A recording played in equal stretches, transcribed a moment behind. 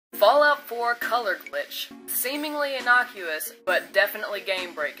Fallout 4 color glitch. Seemingly innocuous, but definitely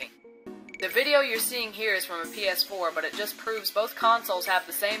game-breaking. The video you're seeing here is from a PS4, but it just proves both consoles have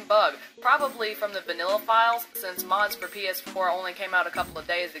the same bug, probably from the vanilla files, since mods for PS4 only came out a couple of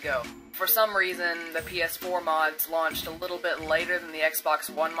days ago. For some reason, the PS4 mods launched a little bit later than the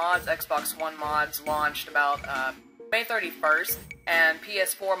Xbox One mods. Xbox One mods launched about May 31st, and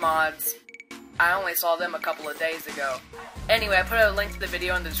PS4 mods, I only saw them a couple of days ago. Anyway, I put a link to the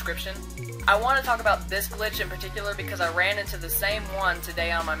video in the description. I want to talk about this glitch in particular because I ran into the same one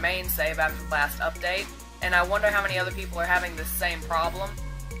today on my main save after the last update, and I wonder how many other people are having this same problem,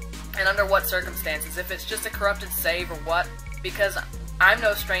 and under what circumstances, if it's just a corrupted save or what, because I'm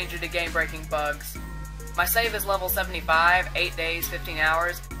no stranger to game-breaking bugs. My save is level 75, 8 days, 15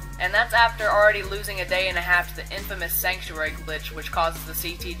 hours, and that's after already losing a day and a half to the infamous Sanctuary glitch, which causes the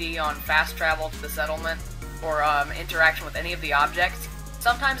CTD on fast travel to the settlement, or interaction with any of the objects,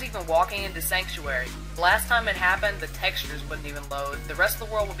 sometimes even walking into Sanctuary. The last time it happened, the textures wouldn't even load. The rest of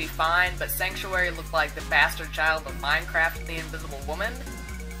the world would be fine, but Sanctuary looked like the bastard child of Minecraft and the Invisible Woman.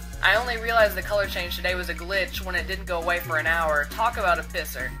 I only realized the color change today was a glitch when it didn't go away for an hour. Talk about a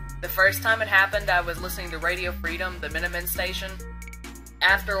pisser. The first time it happened, I was listening to Radio Freedom, the Minutemen station.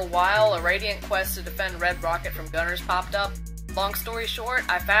 After a while, a Radiant quest to defend Red Rocket from gunners popped up. Long story short,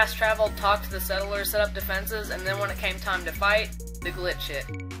 I fast traveled, talked to the settlers, set up defenses, and then when it came time to fight, the glitch hit.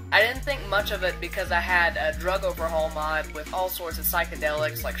 I didn't think much of it because I had a Drug Overhaul mod with all sorts of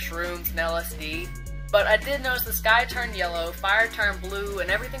psychedelics like shrooms and LSD, but I did notice the sky turned yellow, fire turned blue,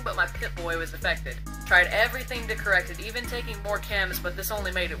 and everything but my Pip-Boy was affected. Tried everything to correct it, even taking more chems, but this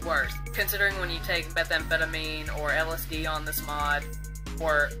only made it worse, considering when you take methamphetamine or LSD on this mod,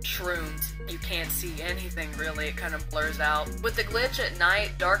 or shrooms, you can't see anything really, it kind of blurs out. With the glitch at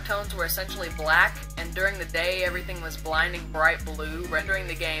night, dark tones were essentially black, and during the day everything was blinding bright blue, rendering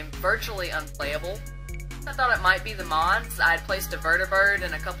the game virtually unplayable. I thought it might be the mods. I had placed a vertibird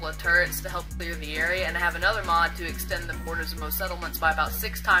and a couple of turrets to help clear the area, and I have another mod to extend the borders of most settlements by about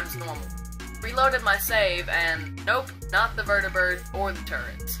 6 times normal. Reloaded my save, and nope, not the vertibird or the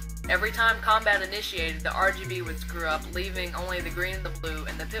turrets. Every time combat initiated, the RGB would screw up, leaving only the green and the blue,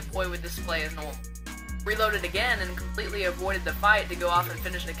 and the Pip-Boy would display as normal. Reloaded again and completely avoided the fight to go off and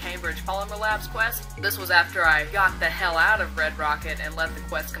finish the Cambridge Polymer Labs quest. This was after I got the hell out of Red Rocket and let the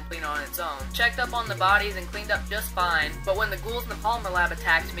quest complete on its own. Checked up on the bodies and cleaned up just fine, but when the ghouls in the Polymer Lab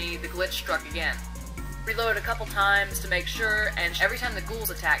attacked me, the glitch struck again. Reloaded a couple times to make sure, and every time the ghouls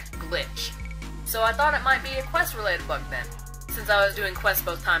attacked, glitch. So I thought it might be a quest-related bug then, since I was doing quests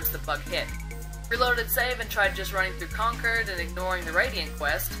both times the bug hit. Reloaded save and tried just running through Concord and ignoring the Radiant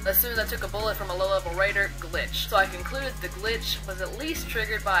quest. As soon as I took a bullet from a low-level raider, glitch. So I concluded the glitch was at least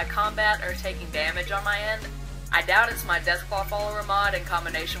triggered by a combat or taking damage on my end. I doubt it's my Deathclaw follower mod in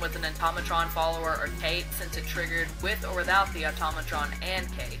combination with an Automatron follower or Kate, since it triggered with or without the Automatron and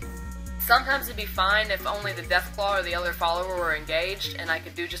Kate. Sometimes it'd be fine if only the Deathclaw or the other follower were engaged, and I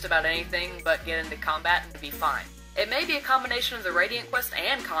could do just about anything but get into combat and it'd be fine. It may be a combination of the Radiant quest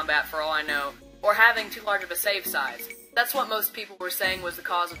and combat for all I know, or having too large of a save size. That's what most people were saying was the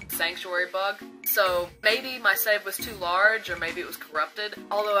cause of the Sanctuary bug, so maybe my save was too large, or maybe it was corrupted,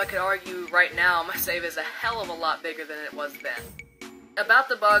 although I could argue right now my save is a hell of a lot bigger than it was then. About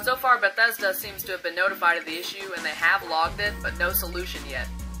the bug, so far Bethesda seems to have been notified of the issue and they have logged it, but no solution yet.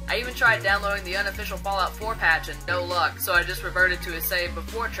 I even tried downloading the unofficial Fallout 4 patch and no luck, so I just reverted to a save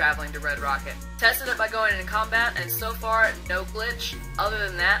before traveling to Red Rocket. Tested it by going into combat, and so far, no glitch. Other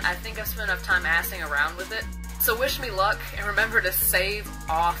than that, I think I've spent enough time assing around with it. So wish me luck, and remember to save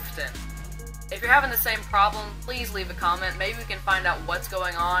often. If you're having the same problem, please leave a comment. Maybe we can find out what's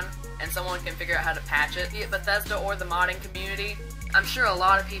going on, and someone can figure out how to patch it, be it Bethesda or the modding community. I'm sure a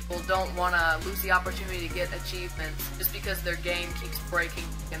lot of people don't want to lose the opportunity to get achievements just because their game keeps breaking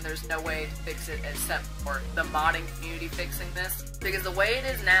and there's no way to fix it except for the modding community fixing this. Because the way it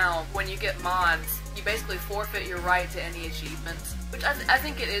is now, when you get mods, you basically forfeit your right to any achievements. Which I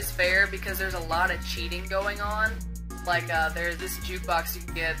think it is fair because there's a lot of cheating going on. Like, there's this jukebox you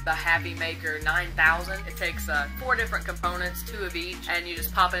can get, the Happy Maker 9000. It takes 4 different components, 2 of each, and you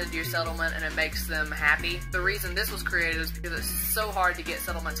just pop it into your settlement and it makes them happy. The reason this was created is because it's so hard to get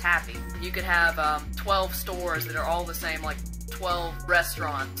settlements happy. You could have 12 stores that are all the same, like 12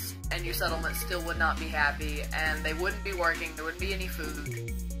 restaurants, and your settlement still would not be happy, and they wouldn't be working, there wouldn't be any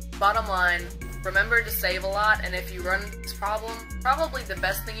food. Bottom line, Remember to save a lot, and if you run into this problem, probably the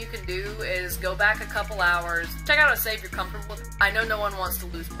best thing you can do is go back a couple hours, check out a save you're comfortable with. I know no one wants to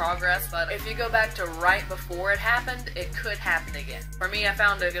lose progress, but if you go back to right before it happened, it could happen again. For me, I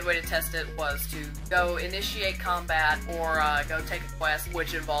found a good way to test it was to go initiate combat or go take a quest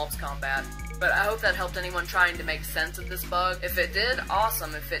which involves combat. But I hope that helped anyone trying to make sense of this bug. If it did,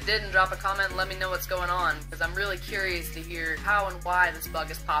 awesome. If it didn't, drop a comment and let me know what's going on, because I'm really curious to hear how and why this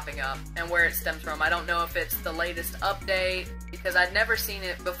bug is popping up and where it stems from. I don't know if it's the latest update, because I'd never seen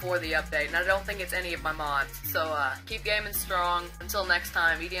it before the update, and I don't think it's any of my mods. So keep gaming strong. Until next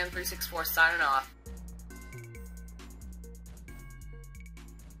time, EDM364 signing off.